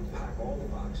 They pack all the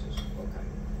boxes. Okay.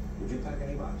 Would you pack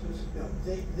any boxes? No,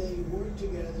 they work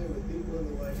together with people in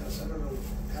the White House. I don't know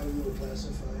how you would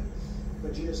classify it,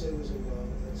 but GSA was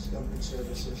involved. That's government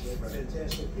services. They're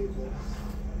fantastic people.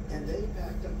 And they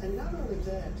packed them. And not only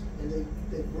that, and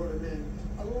they brought them in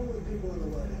along with people in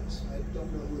the White House. I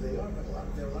don't know who they are, but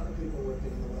there are a lot of people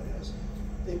working in the White House.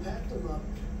 They packed them up,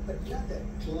 but not that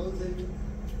clothing,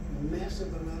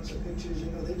 massive amounts of pictures.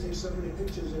 You know, they take so many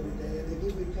pictures every day, and they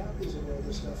give me copies of all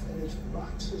this stuff, and it's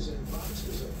boxes and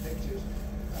boxes of pictures,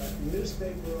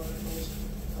 newspaper articles,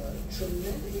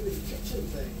 tremendous, even kitchen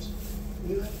things.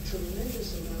 You have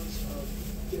tremendous amounts of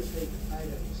different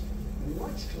items,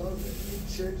 much clothing, and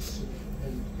shirts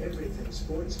and everything,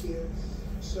 sports gear.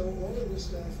 So all of this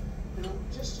stuff, now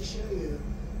just to show you,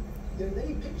 there are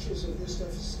many pictures of this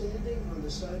stuff standing on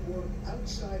the sidewalk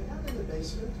outside, not in the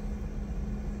basement.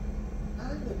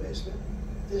 Not in the basement.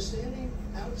 They're standing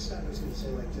outside. I was going to say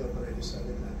like Joe, but I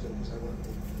decided not to because I want to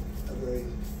be a very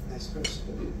nice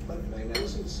person. But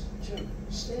this is Jim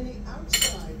standing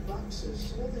outside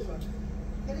boxes, all these boxes,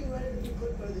 getting ready to be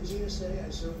put by the GSA, I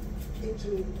assume,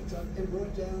 into a truck and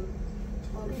brought down to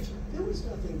Palm Beach. There was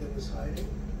nothing that was hiding.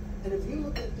 And if you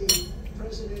look at the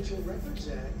Presidential Records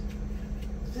Act,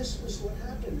 this was what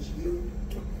happens. You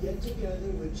get together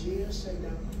with GSA.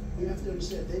 Now, you have to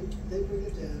understand, they bring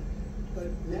it down. But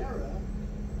NARA,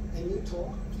 and you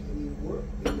talk, and you work,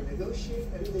 and you negotiate.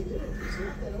 I mean, they did it. It's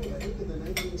not that old. I think in the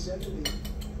 1970s,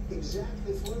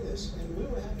 exactly for this. And we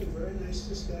were having very nice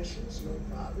discussions,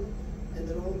 no problem. And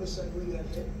then all of a sudden, we got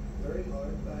hit very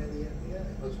hard by the FBI.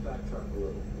 Let's backtrack a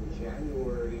little. In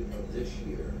January of this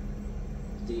year,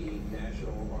 the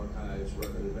National Archives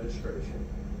Record Administration,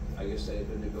 I guess they had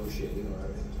been negotiating,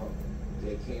 or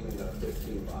they came and got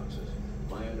 15 boxes.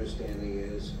 My understanding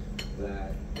is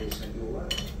that they sent you a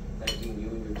letter thanking you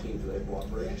and your team for their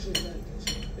cooperation. They actually thanked us.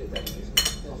 They thanked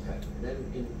you. Okay.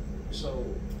 Then, so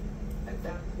at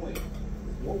that point,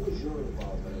 what was your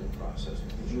involvement in the process?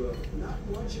 Did you have not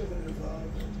much of an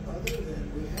involvement other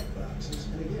than we had boxes,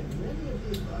 and again, many of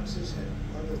these boxes had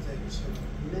other things,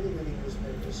 many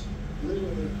newspapers,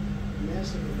 literally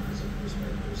massive amounts of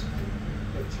newspapers and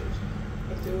pictures.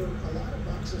 But there were a lot of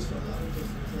boxes for a lot of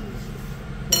different things.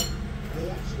 But they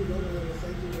actually wrote a little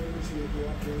thank you very much for your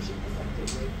cooperation,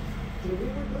 effectively. And we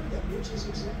were doing that, which is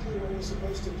exactly what we're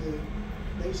supposed to do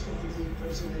based on the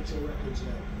Presidential Records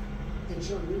Act. And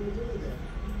Sean, we were doing that.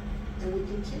 And we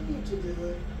continued to do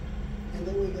it, and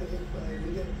then we got hit by, it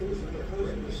was really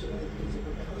horrendous.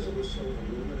 Because it was so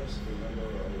voluminous, the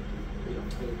number of,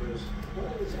 papers. Well,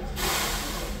 it was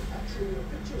actually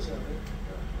pictures of it.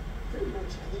 Pretty much,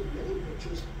 I think, many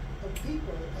pictures of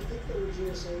people. I think they were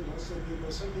GSA, mostly people,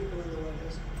 some people in the White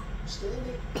House,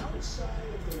 standing outside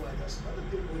of the White House. Other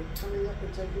people were coming up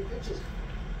and taking pictures.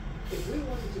 If we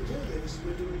wanted to do this,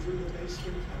 we'd do it through the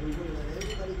basement, and we wouldn't let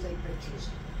anybody take pictures.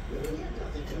 We had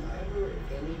nothing to hide. Never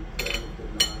any parent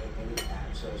deny any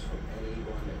access from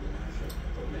anyone at the national,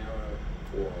 from NARA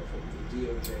or from the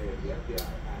DOJ or the FBI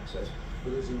access.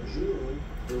 Because in June,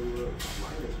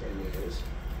 my understanding is,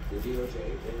 the DOJ,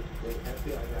 the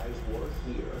FBI guys were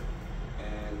here,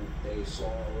 and they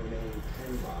saw remaining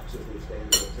 10 boxes, which they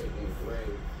ended up taking away.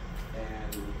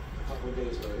 And a couple of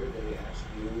days later, they asked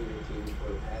you and your team to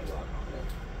put a padlock on it.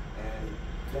 And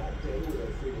that day, were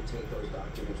they free to take those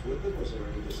documents with them? Was there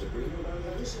any disagreement about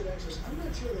that? They said access. I'm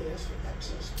not sure they asked for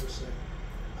access per se.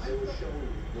 They were shown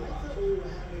the boxes. I thought we were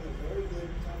having a very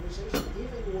good conversation,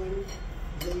 even when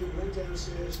they went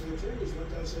downstairs, the attorneys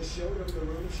went downstairs, showed them the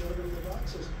room, showed them the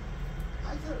boxes.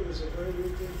 I thought it was a very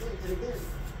routine thing. And again,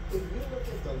 if you look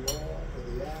at the law or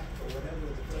the act or whatever,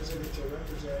 the Presidential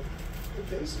Records Act, it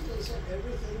basically said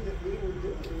everything that we were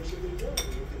doing, we should be doing.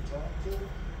 We can talk to them.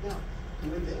 Now,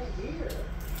 when they're here,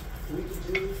 we can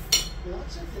do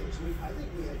lots of things. I think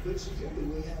we had good security.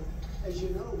 We had, as you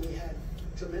know, we had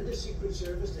tremendous Secret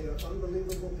Service. They are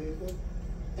unbelievable people.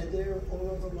 And they're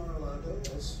all over Mar-a-Lago,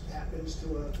 as happens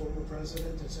to a former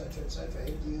president, et cetera, et cetera. I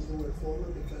hate to use the word former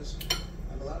because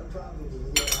I have a lot of problems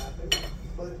with what happened.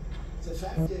 But the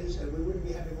fact is, and we wouldn't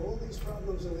be having all these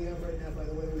problems that we have right now, by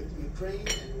the way, with Ukraine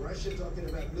and Russia talking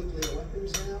about nuclear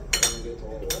weapons now, and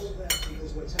all of that,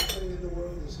 because what's happening in the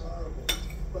world is horrible.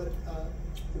 But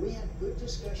we had good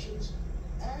discussions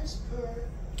as per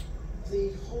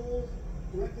the whole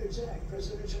Records Act,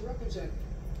 Presidential Records Act.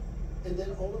 And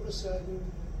then all of a sudden,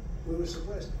 we were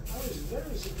surprised. I was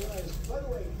very surprised. By the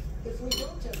way, if we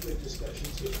don't have good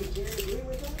discussions, if we can't agree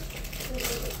with that,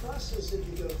 there's a process that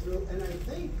you go through, and I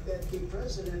think that the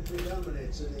president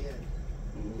predominates in the end.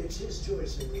 It's his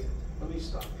choice in the end. Let me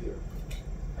stop here.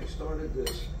 I started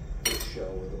this show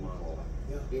with a monologue.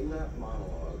 Yeah. In that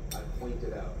monologue, I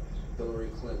pointed out Hillary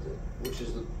Clinton, which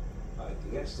is I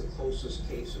guess the closest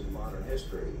case in modern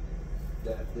history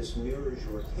that this mirrors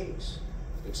your case,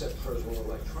 except hers were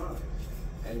electronic.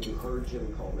 And you heard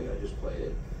Jim Comey, I just played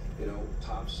it,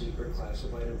 top secret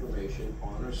classified information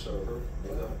on our server.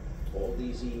 They got all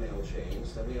these email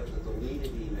chains. Then we have the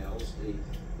deleted emails, the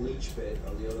bleach bit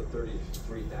of the other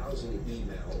 33,000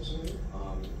 emails,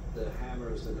 the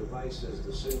hammers, the devices,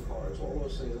 the SIM cards, all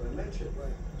those things that I mentioned.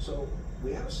 Right. So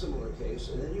we have a similar case,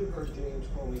 and then you heard James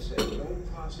Comey say, we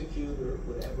don't prosecute or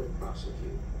would ever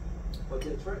prosecute. But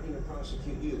they're threatening to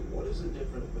prosecute you. What is the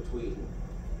difference between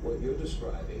what you're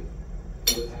describing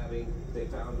with they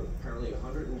found apparently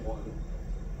 101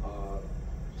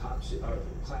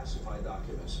 classified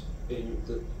documents in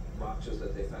the boxes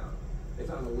that they found. They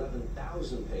found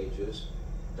 11,000 pages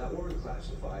that weren't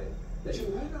classified. But we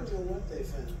don't know what they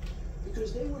found.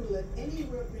 Because they wouldn't let any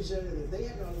representative, they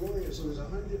had our lawyers, it was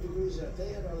 100 degrees out,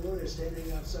 they had our lawyers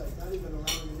standing outside, not even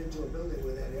allowing them into a building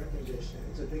with that air conditioning.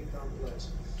 It's a big complex.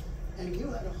 And you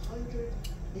had a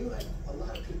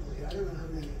lot of people here, I don't know how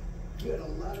many, you had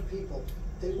a lot of people.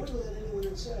 They wouldn't let anyone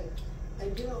inside.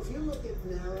 And if you look at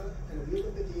NARA, and if you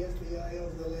look at the FBI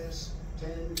over the last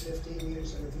 10, 15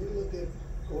 years, and if you look at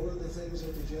all of the things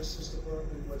at the Justice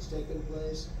Department, what's taken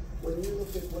place, when you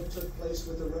look at what took place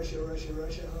with the Russia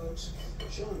hoax,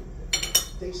 Sean,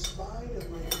 they spied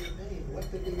on my campaign. What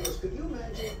could be worse? Could you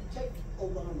imagine, take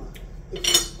Obama, if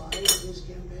he spied on his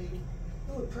campaign?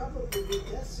 It would probably be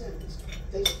death sentence.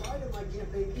 They spied on my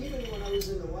campaign even when I was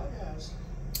in the White House,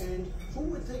 and who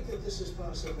would think that this is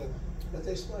possible? But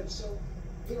they spied. So,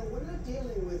 we're not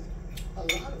dealing with a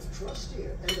lot of trust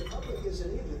here, and the public isn't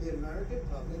either. The American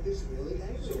public is really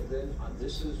angry. So then,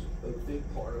 this is a big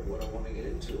part of what I want to get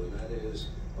into, and that is,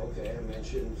 okay, I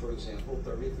mentioned, for example,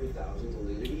 33,000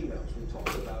 deleted emails. We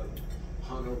talked about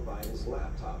Hunter Biden's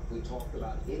laptop. We talked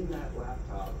about in that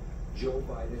laptop, Joe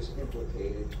Biden is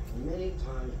implicated many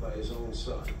times by his own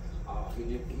son. He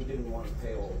didn't want to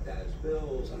pay all of Dad's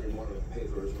bills. He didn't want to pay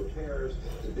for his repairs.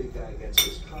 The big guy gets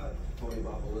his cut. Tony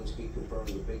Bobolinsky confirmed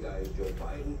the big guy is Joe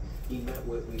Biden. He met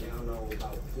with, we now know,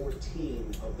 about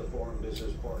 14 of the foreign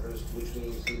business partners, which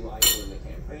means he lied during the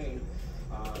campaign.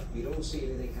 You don't see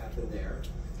anything happen there.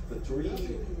 For 3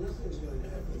 years, nothing's going to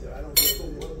happen there. I don't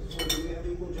think. So do we have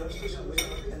equal justice?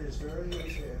 And it's very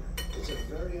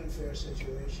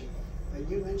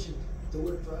mentioned the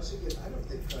word prosecute. I don't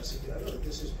think prosecute. I don't think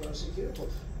this is prosecutable.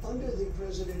 Under the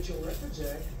Presidential Records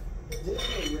Act,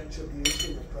 there's no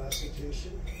retribution or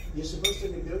prosecution. You're supposed to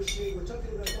negotiate. We're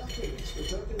talking about documents.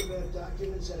 We're talking about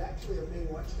documents that actually are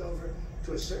being watched over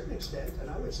to a certain extent, and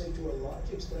I would say to a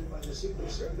large extent by the Secret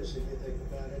Service if you think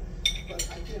about it. But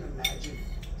I can't imagine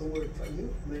the word,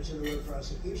 you mentioned the word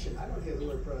prosecution. I don't hear the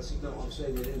word prosecution. No, I'm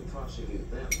saying they didn't prosecute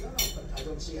them. No, but I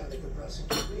don't see how they could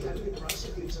prosecute me. How do you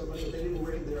prosecute somebody if they didn't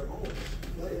raid their homes?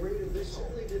 No, they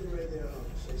certainly didn't raid their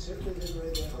homes. They certainly didn't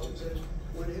raid their homes. And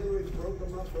when Hillary broke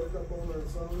up all her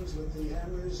phones with the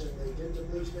hammers, and they did the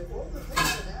bleach tape, all the things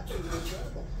that happened were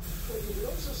incredible. But you could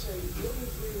also say 43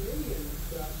 million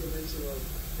documents or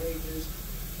pages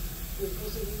with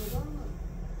President Obama.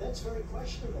 That's very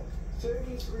questionable.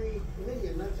 33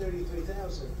 million, not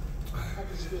 33,000.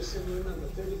 Happens to be a similar number.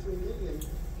 33 million.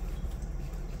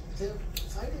 They're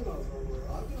fighting over them, or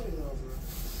arguing over them.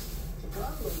 The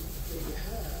problem that you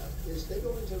have is they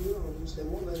go into rooms, they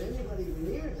won't let anybody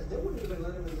near them. They wouldn't even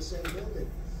let them in the same building.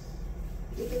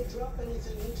 Did they drop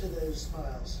anything into those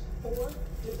files? Or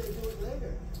did they do it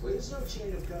later? There's no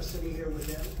chain of custody here with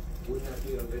them. Wouldn't that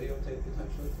be on videotape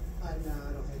potentially? No,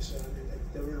 I don't think so. I mean,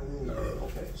 they're in a room.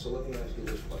 Okay, so let me ask you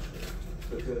this question,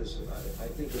 because I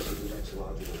think this is the next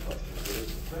logical question. As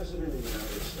the President of the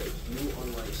United States, you,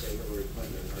 unlike, say, Hillary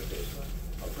Clinton in her case,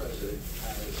 a president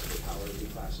has the power to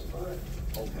declassify. Right.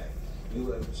 Okay.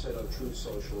 You have said on Truth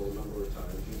Social a number of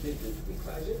times, you did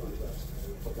declassify.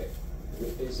 Okay.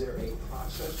 Is there a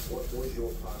process? What was your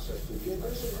process to declassify? There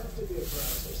doesn't have to be a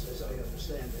process, as I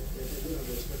understand it. You know,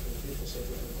 there's different people say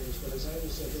different things, but as I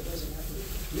understand it, there doesn't have to be.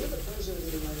 You're the President of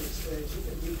the United States. You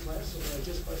can declassify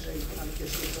just by saying, I'm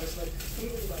going to declassify,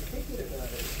 even by thinking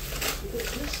about it. Because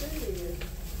you're sending it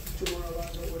to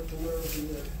Mar-a-Lago or to wherever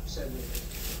you're sending it.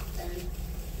 And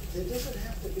there doesn't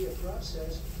have to be a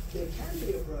process. There can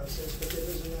be a process, but there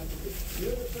doesn't have to be.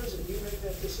 You're the President. You make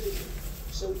that decision.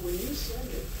 So when you send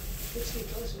it, it's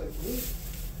declassified.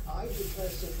 I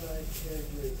declassified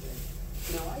everything.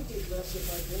 Now, I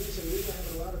declassified things, and we've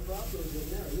having a lot of problems with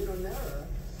NARA. You know, NARA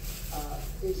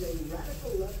is a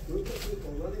radical left group of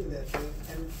people running that thing,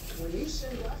 and when you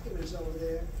send documents over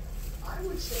there, I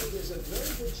would say there's a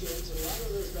very good chance a lot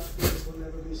of those documents will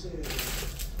never be seen again.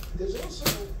 There's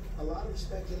also a lot of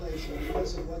speculation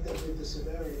because of what they did, the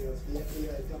severity of the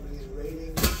FBI coming in,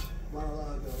 raiding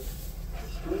Mar-a-Lago.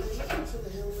 Were they looking for the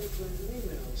Hillary Clinton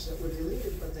emails that were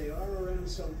deleted, but they are around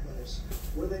someplace?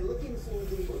 Were they looking for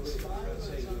the spy on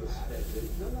somebody?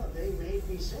 No, they may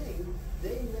be saying,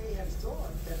 they may have thought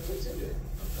that was in it.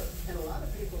 And a lot of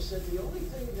people said the only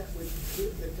thing that would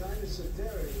give the kind of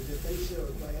severity that they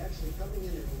showed by actually coming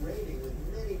in and raiding with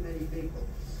many, many people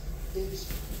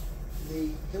is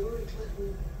the Hillary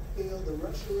Clinton, the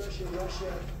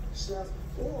Russia stuff,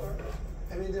 or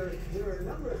I mean, there are a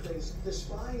number of things. The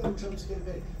spying on Trump's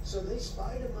campaign. So they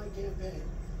spied on my campaign.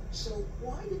 So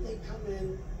why did they come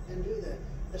in and do that?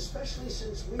 Especially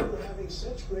since we were having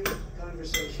such great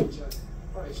conversations.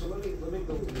 All right, so let me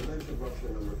go. You mentioned Russia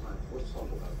a number of times. Let's talk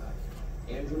about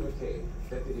that. Andrew McCabe,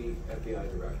 Deputy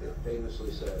FBI Director,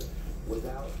 famously said,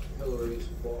 without Hillary's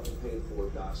bought and paid for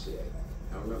dossier.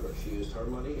 Now remember, she used her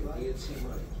money and DNC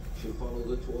money. She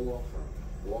funneled it to a law firm.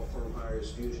 Law firm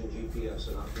hires Fusion GPS,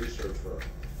 an op research firm.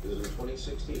 It was in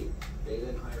 2016. They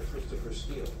then hired Christopher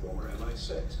Steele, former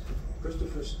MI6.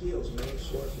 Christopher Steele's main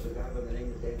source is a guy by the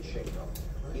name of Dan Schenko.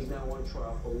 He's now on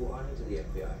trial for lying to the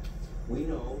FBI. We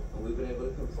know, and we've been able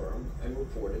to confirm and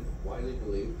reported, widely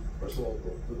believed, first of all,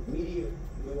 the media,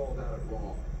 we all got it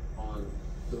wrong on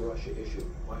the Russia issue.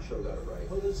 My show got it right.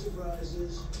 Pulitzer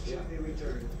Prizes should be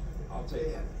returned. I'll take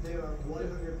it. They are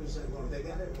 100% wrong. They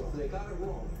got it wrong. They got it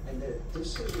wrong. And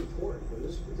this is important.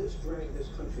 This dragged this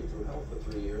country through hell for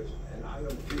 3 years. And I am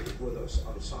with an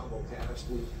ensemble cast.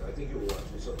 I think you were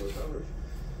watching some of the coverage.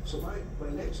 So my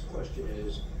next question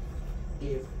is,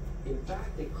 if in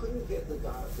fact they couldn't get the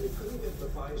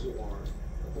FISA warrant,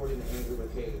 according to Andrew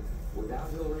McCabe, without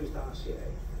Hillary's dossier,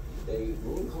 they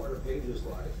ruined Carter Page's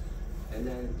life. And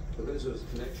then, because there was a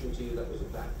connection to you that was a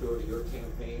backdoor to your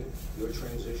campaign, your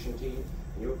transition team,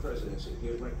 and your presidency,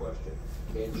 here's my question.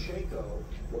 Dan Schenko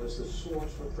was the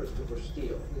source for Christopher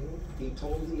Steele. He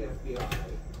told the FBI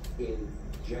in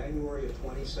January of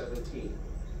 2017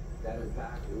 that, in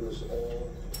fact, it was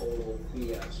all total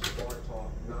BS, bar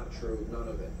talk, not true, none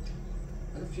of it.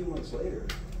 And a few months later,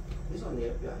 he's on the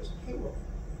FBI's payroll.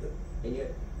 And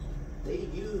yet, they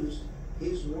used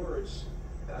his words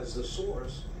as the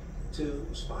source to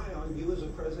spy on you as a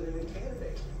president and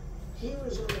candidate. He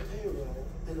was on the payroll,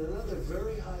 and another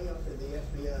very high up in the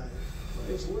FBI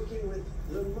is working with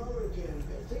the Mueller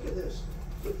campaign. Think of this,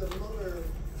 with the Mueller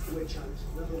witch hunt,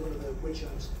 another one of the witch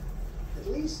hunts. At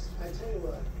least, I tell you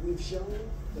what, we've shown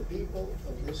the people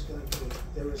of this country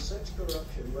there is such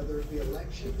corruption, whether it be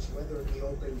elections, whether it be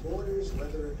open borders,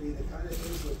 whether it be the kind of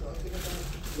things we're talking about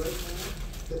right now.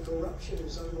 The corruption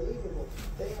is unbelievable.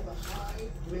 They have a high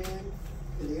man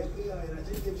in the FBI, and I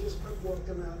think they just walked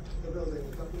him out the building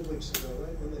a couple of weeks ago,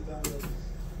 right, when they found him.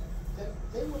 That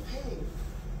they were paying.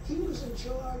 He was in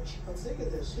charge of, think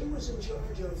of this, he was in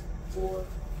charge of, for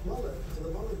Mueller, for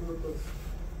the Mueller group of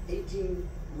 18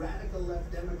 radical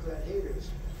left Democrat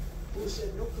haters who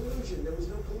said no collusion. There was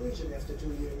no collusion after 2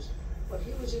 years. But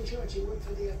he was in charge. He worked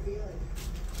for the FBI.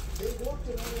 They walked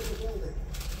him out of the building.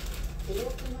 They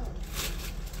walked him out.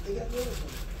 They got rid of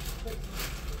him. But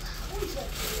how is that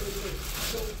fair to me?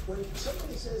 So when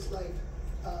somebody says, like,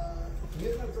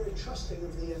 you're not very trusting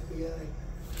of the FBI,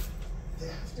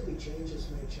 there have to be changes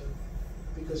made, Chuck.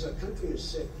 Because our country is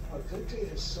sick. Our country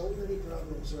has so many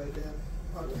problems right now.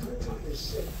 Our country is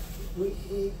sick.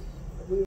 We